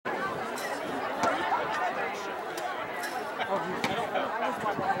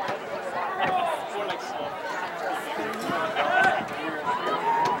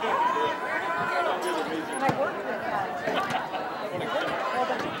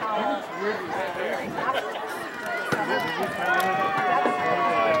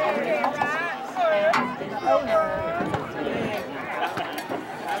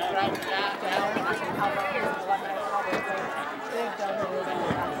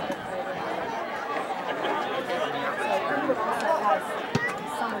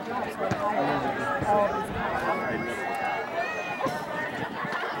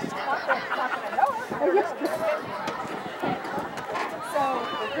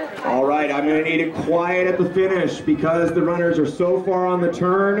All right, I'm going to need it quiet at the finish because the runners are so far on the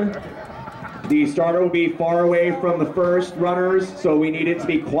turn. The starter will be far away from the first runners, so we need it to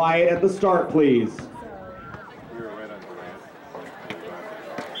be quiet at the start, please.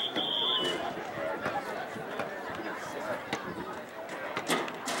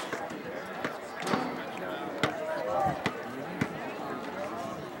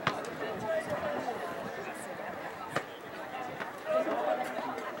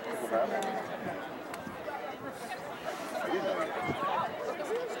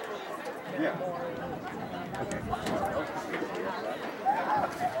 Yeah.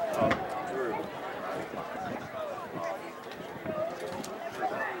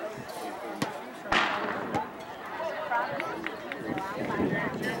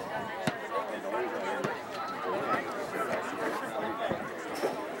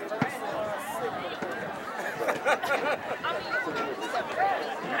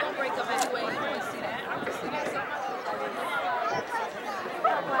 I'll break up anyway. You want to see that? I want to see that.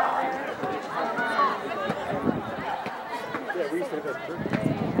 Yeah, we used to have that church.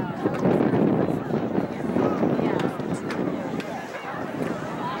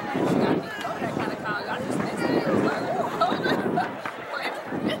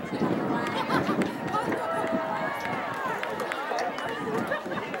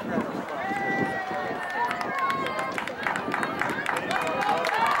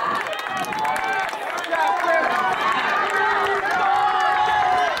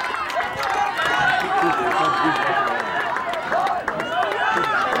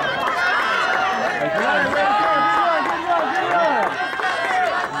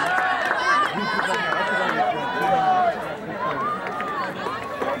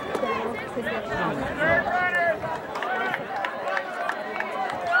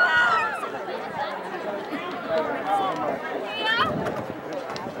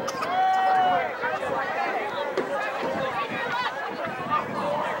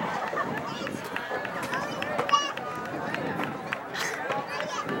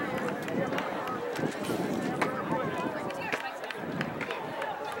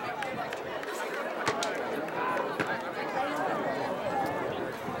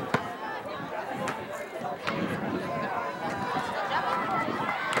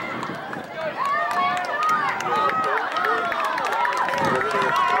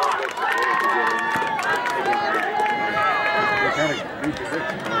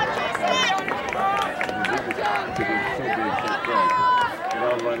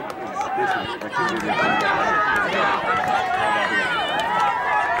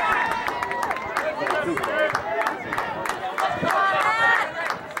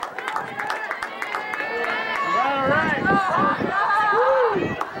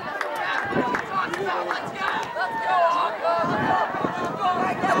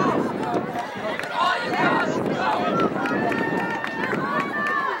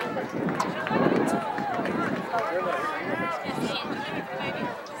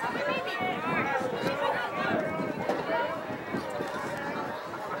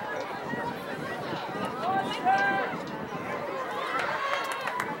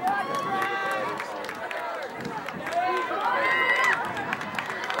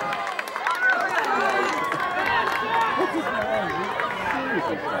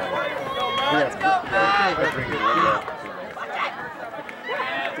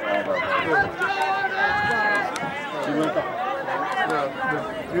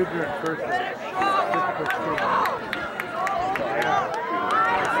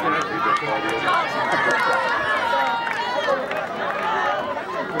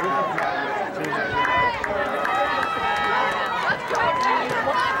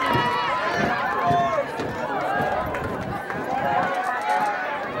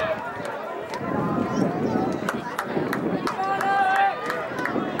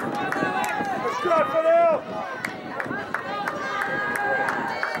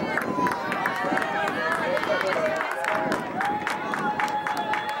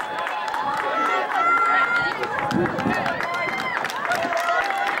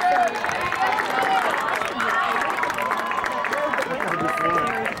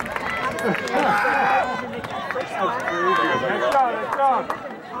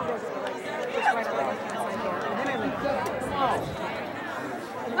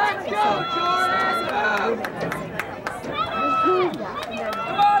 Let's go, Jordan!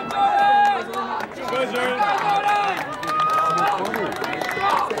 Come on, Jordan! Go, Jordan!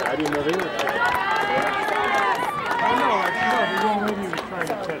 I didn't know they were.